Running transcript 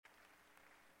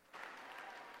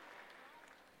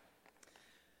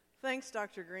Thanks,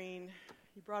 Dr. Green.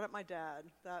 You brought up my dad.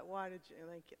 Why did you?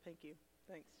 Thank you.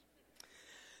 Thanks.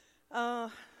 I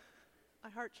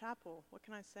heart chapel. What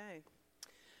can I say?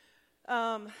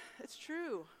 It's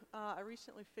true. I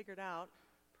recently figured out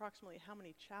approximately how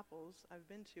many chapels I've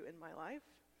been to in my life.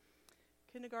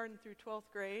 Kindergarten through 12th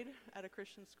grade at a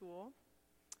Christian school.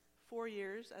 4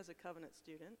 years as a Covenant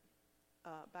student.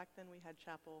 Back then we had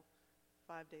chapel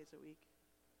 5 days a week.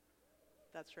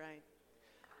 That's right.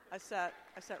 I sat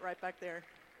right back there.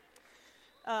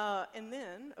 And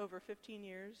then over 15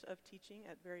 years of teaching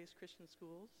at various Christian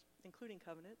schools, including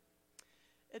Covenant.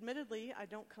 Admittedly, I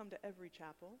don't come to every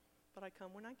chapel, but I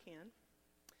come when I can.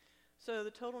 So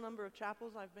the total number of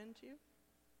chapels I've been to,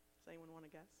 does anyone want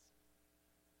to guess?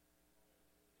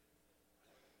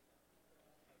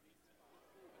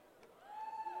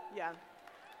 Yeah.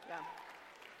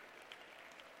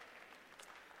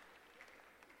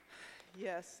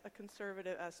 Yes, a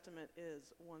conservative estimate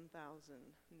is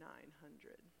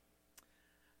 1,900.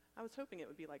 I was hoping it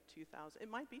would be like 2,000. It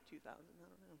might be 2,000, I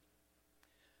don't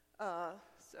know.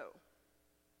 So,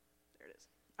 there it is.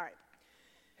 All right.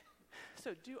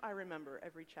 So, do I remember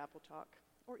every chapel talk,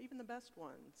 or even the best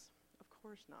ones? Of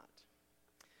course not.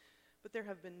 But there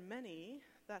have been many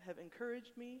that have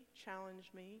encouraged me,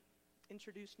 challenged me,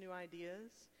 introduced new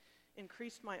ideas,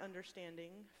 increased my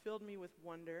understanding, filled me with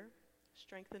wonder,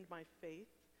 strengthened my faith,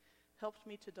 helped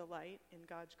me to delight in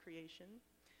God's creation,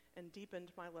 and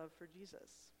deepened my love for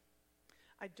Jesus.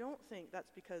 I don't think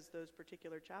that's because those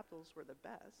particular chapels were the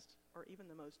best, or even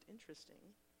the most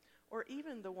interesting, or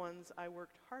even the ones I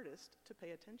worked hardest to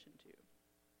pay attention to.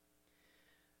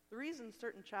 The reason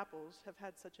certain chapels have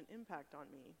had such an impact on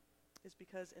me is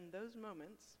because in those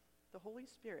moments, the Holy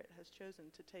Spirit has chosen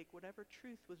to take whatever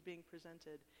truth was being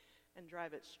presented and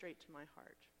drive it straight to my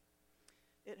heart.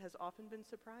 It has often been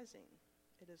surprising.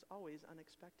 It is always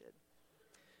unexpected.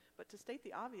 But to state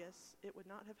the obvious, it would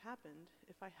not have happened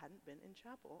if I hadn't been in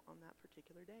chapel on that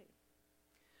particular day.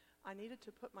 I needed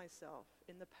to put myself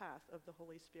in the path of the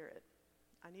Holy Spirit.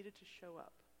 I needed to show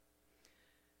up.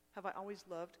 Have I always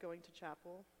loved going to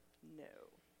chapel? No.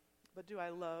 But do I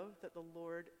love that the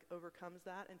Lord overcomes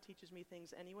that and teaches me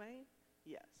things anyway?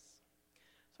 Yes.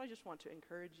 So I just want to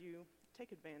encourage you,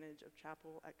 take advantage of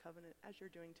chapel at Covenant as you're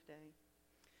doing today.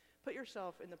 Put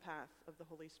yourself in the path of the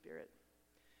Holy Spirit.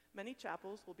 Many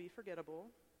chapels will be forgettable,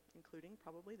 including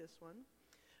probably this one,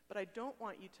 but I don't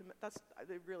want you to,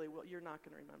 they really will, you're not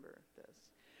going to remember this.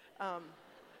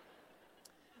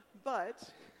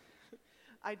 But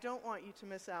I don't want you to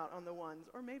miss out on the ones,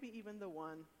 or maybe even the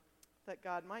one, that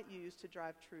God might use to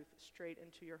drive truth straight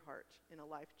into your heart in a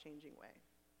life-changing way.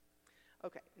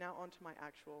 Okay, now on to my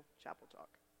actual chapel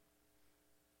talk.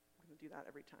 I'm going to do that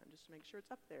every time just to make sure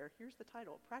it's up there. Here's the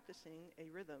title, Practicing a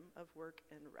Rhythm of Work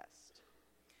and Rest.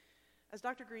 As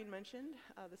Dr. Green mentioned,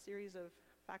 the series of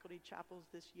faculty chapels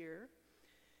this year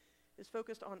is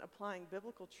focused on applying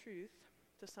biblical truth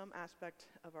to some aspect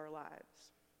of our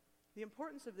lives. The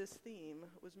importance of this theme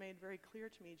was made very clear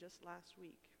to me just last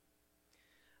week.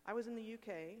 I was in the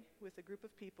UK with a group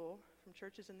of people from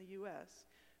churches in the US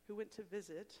who went to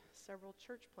visit several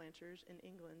church planters in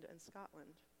England and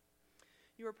Scotland.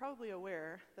 You are probably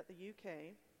aware that the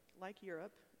UK, like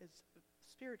Europe, is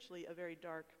spiritually a very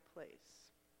dark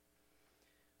place.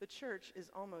 The church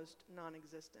is almost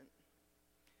non-existent.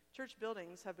 Church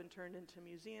buildings have been turned into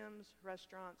museums,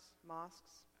 restaurants,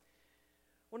 mosques.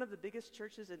 One of the biggest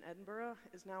churches in Edinburgh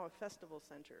is now a festival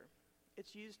center.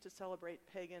 It's used to celebrate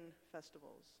pagan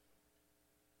festivals.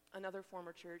 Another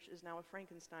former church is now a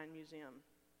Frankenstein museum.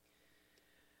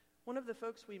 One of the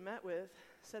folks we met with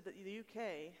said that the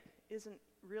UK isn't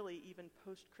really even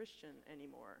post-Christian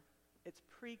anymore. It's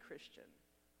pre-Christian.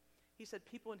 He said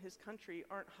people in his country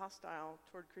aren't hostile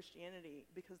toward Christianity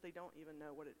because they don't even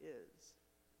know what it is.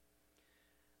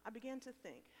 I began to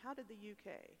think, how did the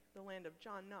UK, the land of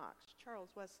John Knox,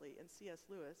 Charles Wesley, and C.S.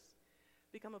 Lewis,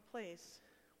 become a place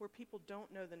where people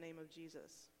don't know the name of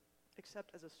Jesus,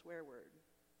 except as a swear word?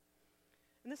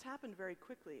 And this happened very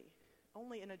quickly,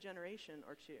 only in a generation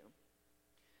or two.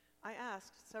 I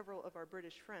asked several of our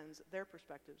British friends their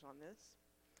perspectives on this,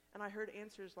 and I heard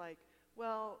answers like,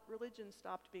 well, religion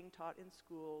stopped being taught in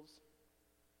schools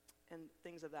and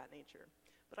things of that nature.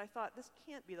 But I thought, this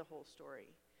can't be the whole story.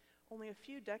 Only a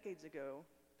few decades ago,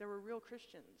 there were real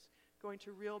Christians going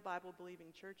to real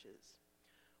Bible-believing churches.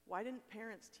 Why didn't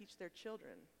parents teach their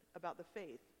children about the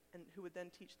faith, and who would then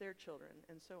teach their children,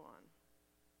 and so on?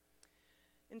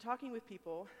 In talking with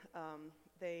people,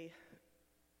 they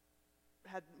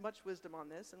had much wisdom on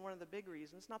this, and one of the big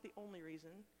reasons, not the only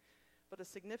reason, but a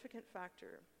significant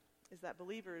factor, is that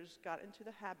believers got into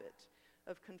the habit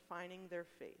of confining their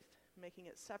faith making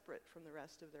it separate from the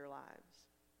rest of their lives.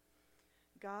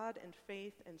 God and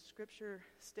faith and Scripture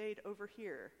stayed over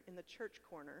here in the church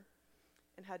corner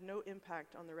and had no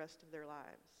impact on the rest of their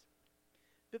lives.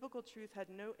 Biblical truth had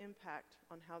no impact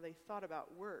on how they thought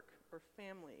about work or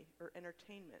family or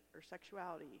entertainment or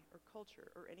sexuality or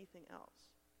culture or anything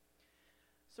else.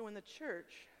 So when the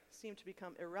church seemed to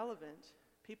become irrelevant,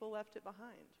 people left it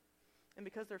behind. And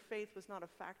because their faith was not a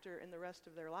factor in the rest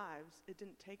of their lives, it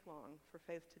didn't take long for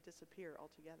faith to disappear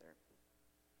altogether.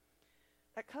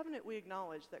 At Covenant, we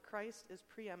acknowledge that Christ is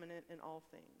preeminent in all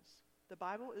things. The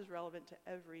Bible is relevant to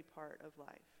every part of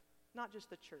life, not just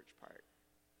the church part.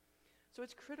 So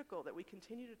it's critical that we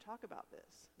continue to talk about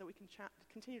this, that we can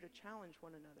continue to challenge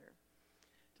one another,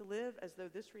 to live as though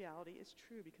this reality is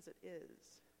true, because it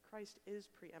is. Christ is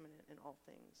preeminent in all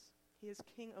things. He is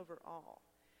king over all,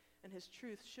 and his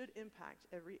truth should impact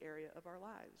every area of our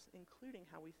lives, including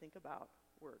how we think about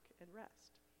work and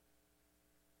rest.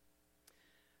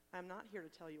 I'm not here to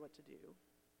tell you what to do.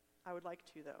 I would like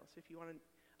to, though. So if you want to,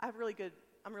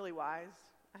 I'm really wise.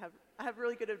 I have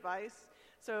really good advice.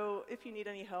 So if you need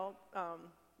any help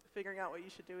figuring out what you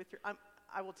should do with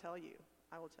I will tell you.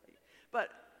 But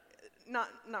not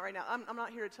right now. I'm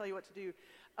not here to tell you what to do.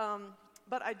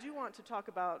 But I do want to talk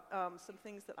about some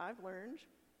things that I've learned,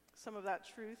 some of that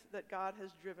truth that God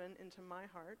has driven into my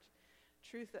heart,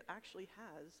 truth that actually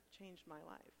has changed my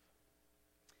life.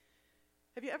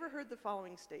 Have you ever heard the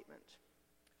following statement?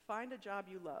 Find a job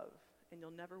you love, and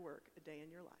you'll never work a day in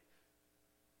your life.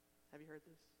 Have you heard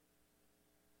this?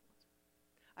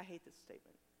 I hate this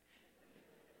statement.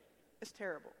 It's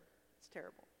terrible. It's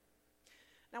terrible.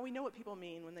 Now, we know what people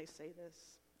mean when they say this.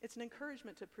 It's an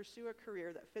encouragement to pursue a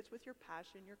career that fits with your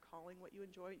passion, your calling, what you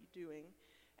enjoy doing,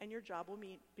 and your job will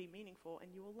be meaningful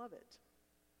and you will love it.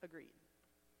 Agreed.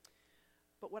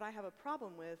 But what I have a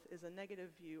problem with is a negative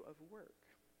view of work.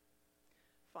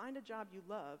 Find a job you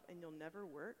love and you'll never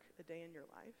work a day in your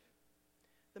life.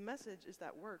 The message is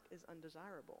that work is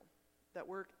undesirable, that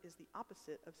work is the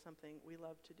opposite of something we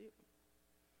love to do.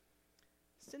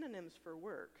 Synonyms for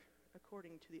work,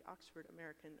 according to the Oxford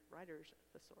American Writers'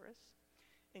 Thesaurus,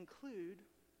 include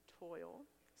toil,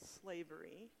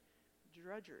 slavery,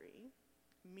 drudgery,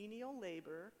 menial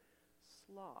labor,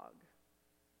 slog.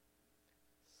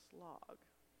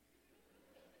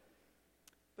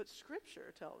 But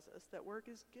Scripture tells us that work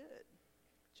is good.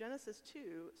 Genesis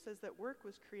 2 says that work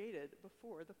was created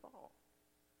before the fall.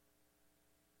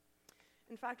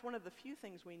 In fact, one of the few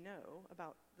things we know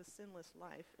about the sinless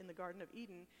life in the Garden of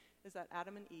Eden is that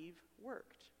Adam and Eve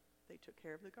worked. They took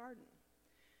care of the garden.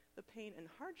 The pain and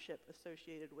hardship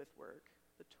associated with work,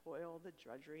 the toil, the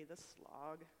drudgery, the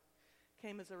slog,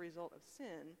 came as a result of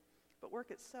sin, but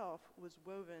work itself was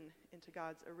woven into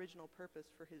God's original purpose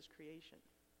for his creation.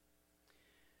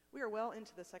 We are well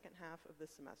into the second half of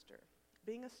this semester.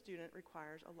 Being a student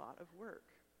requires a lot of work.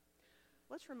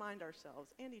 Let's remind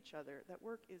ourselves and each other that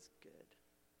work is good.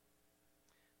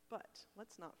 But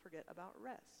let's not forget about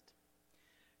rest.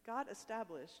 God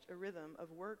established a rhythm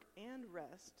of work and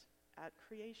rest at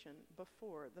creation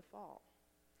before the fall.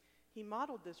 He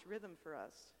modeled this rhythm for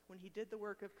us when he did the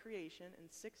work of creation in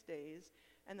 6 days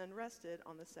and then rested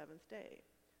on the seventh day.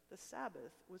 The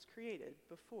Sabbath was created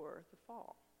before the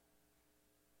fall.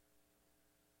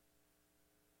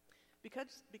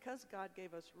 Because God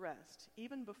gave us rest,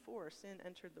 even before sin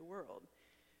entered the world,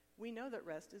 we know that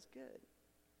rest is good.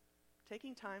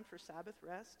 Taking time for Sabbath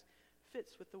rest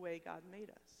fits with the way God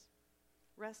made us.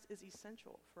 Rest is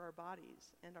essential for our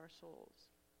bodies and our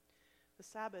souls. The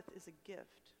Sabbath is a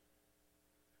gift.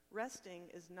 Resting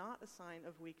is not a sign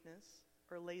of weakness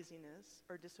or laziness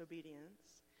or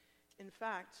disobedience. In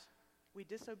fact, we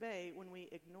disobey when we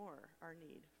ignore our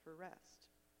need for rest.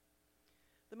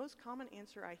 The most common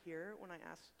answer I hear when I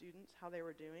ask students how they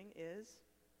were doing is,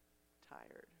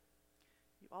 tired.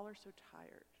 You all are so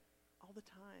tired all the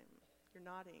time. You're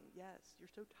nodding, yes, you're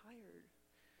so tired.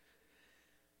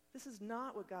 This is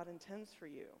not what God intends for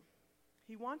you.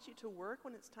 He wants you to work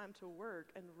when it's time to work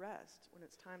and rest when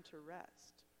it's time to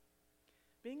rest.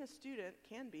 Being a student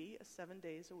can be a 7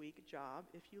 days a week job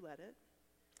if you let it.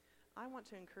 I want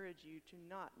to encourage you to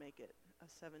not make it a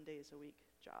 7 days a week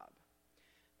job.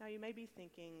 Now you may be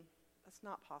thinking, that's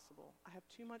not possible. I have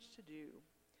too much to do.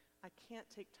 I can't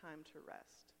take time to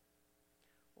rest.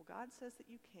 Well, God says that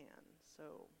you can,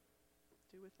 so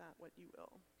do with that what you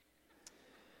will.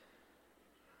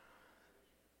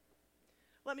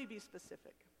 Let me be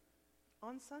specific.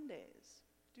 On Sundays,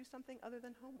 do something other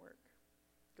than homework.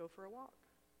 Go for a walk,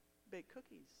 bake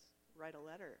cookies, write a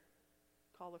letter,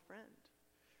 call a friend,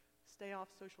 stay off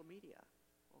social media.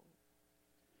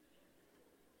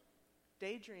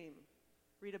 Daydream,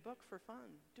 Read a book for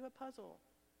fun. Do a puzzle.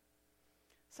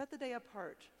 Set the day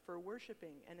apart for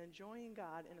worshiping and enjoying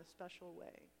God in a special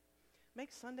way.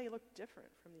 Make Sunday look different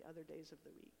from the other days of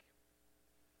the week.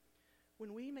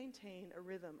 When we maintain a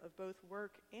rhythm of both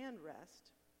work and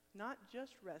rest, not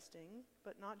just resting,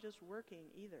 but not just working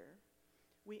either,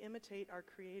 we imitate our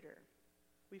Creator.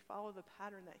 We follow the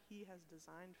pattern that He has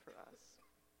designed for us.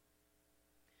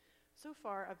 So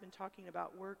far, I've been talking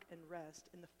about work and rest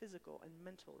in the physical and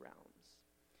mental realms.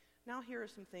 Now here are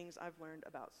some things I've learned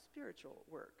about spiritual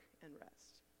work and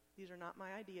rest. These are not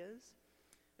my ideas.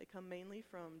 They come mainly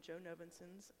from Joe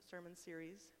Novinson's sermon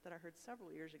series that I heard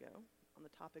several years ago on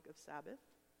the topic of Sabbath.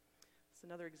 It's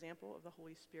another example of the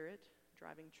Holy Spirit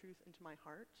driving truth into my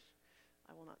heart.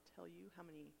 I will not tell you how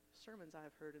many sermons I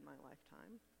have heard in my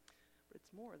lifetime, but it's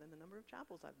more than the number of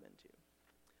chapels I've been to.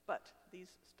 But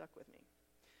these stuck with me.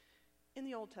 In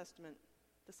the Old Testament,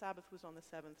 the Sabbath was on the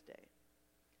seventh day.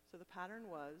 So the pattern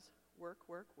was work,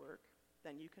 work, work,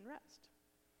 then you can rest.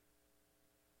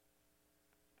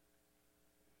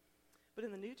 But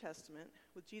in the New Testament,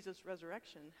 with Jesus'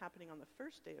 resurrection happening on the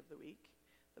first day of the week,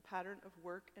 the pattern of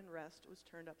work and rest was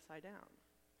turned upside down.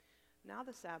 Now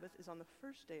the Sabbath is on the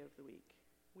first day of the week.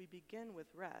 We begin with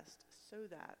rest so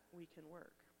that we can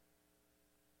work.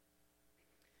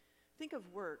 Think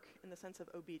of work in the sense of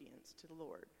obedience to the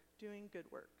Lord, doing good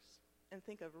works, and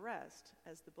think of rest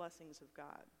as the blessings of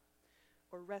God,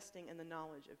 or resting in the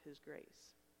knowledge of His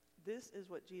grace. This is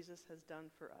what Jesus has done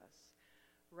for us.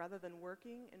 Rather than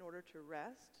working in order to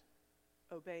rest,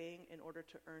 obeying in order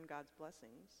to earn God's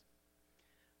blessings,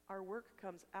 our work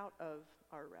comes out of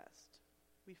our rest.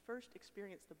 We first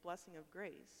experience the blessing of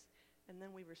grace, and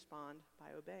then we respond by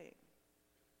obeying.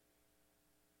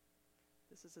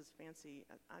 This is as fancy.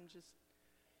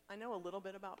 I know a little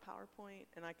bit about PowerPoint,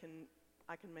 and I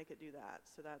can make it do that.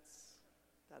 So that's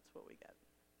what we get.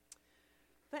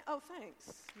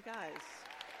 Thanks, you guys.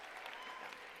 Yeah.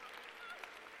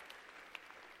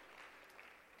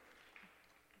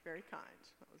 Very kind.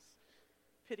 That was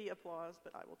pity applause,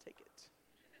 but I will take it.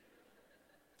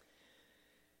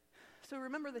 So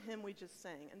remember the hymn we just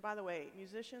sang. And by the way,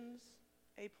 musicians,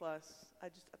 A+,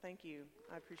 thank you.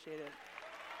 I appreciate it.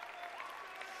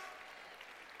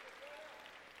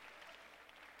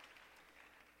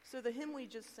 So the hymn we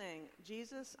just sang,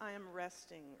 Jesus, I am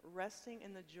resting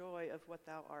in the joy of what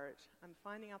thou art. I'm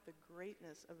finding out the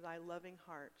greatness of thy loving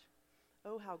heart.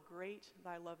 Oh, how great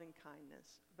thy loving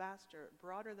kindness, vaster,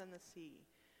 broader than the sea.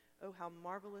 Oh, how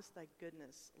marvelous thy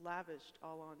goodness, lavished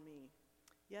all on me.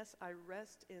 Yes, I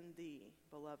rest in thee,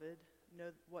 beloved.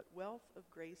 Know what wealth of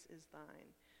grace is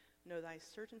thine. Know thy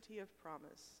certainty of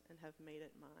promise, and have made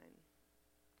it mine.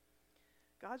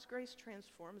 God's grace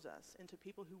transforms us into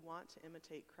people who want to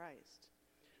imitate Christ.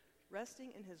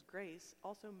 Resting in His grace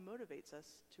also motivates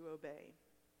us to obey.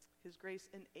 His grace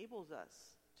enables us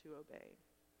to obey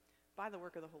by the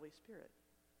work of the Holy Spirit.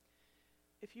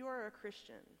 If you are a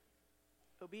Christian,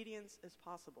 obedience is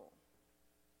possible.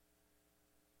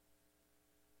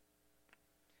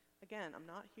 Again, I'm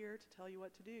not here to tell you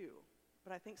what to do,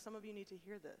 but I think some of you need to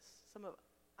hear this.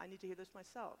 I need to hear this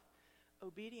myself.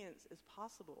 Obedience is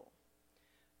possible,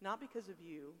 not because of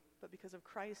you, but because of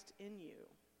Christ in you.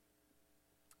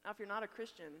 Now, if you're not a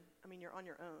Christian, you're on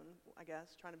your own, I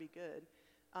guess, trying to be good.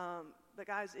 But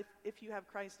guys, if you have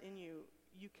Christ in you,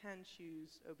 you can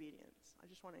choose obedience. I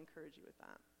just want to encourage you with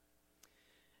that.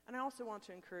 And I also want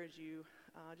to encourage you,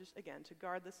 just again, to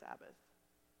guard the Sabbath.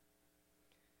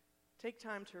 Take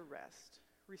time to rest.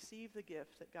 Receive the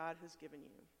gift that God has given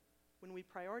you. When we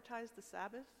prioritize the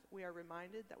Sabbath, we are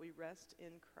reminded that we rest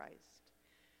in Christ.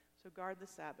 So guard the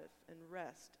Sabbath and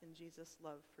rest in Jesus'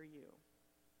 love for you.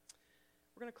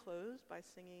 We're going to close by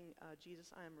singing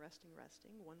Jesus, I Am Resting,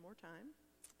 Resting one more time.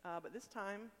 But this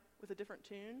time with a different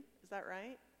tune. Is that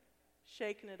right?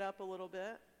 Shaking it up a little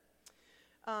bit.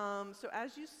 So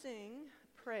as you sing,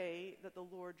 pray that the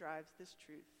Lord drives this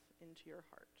truth into your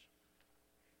heart.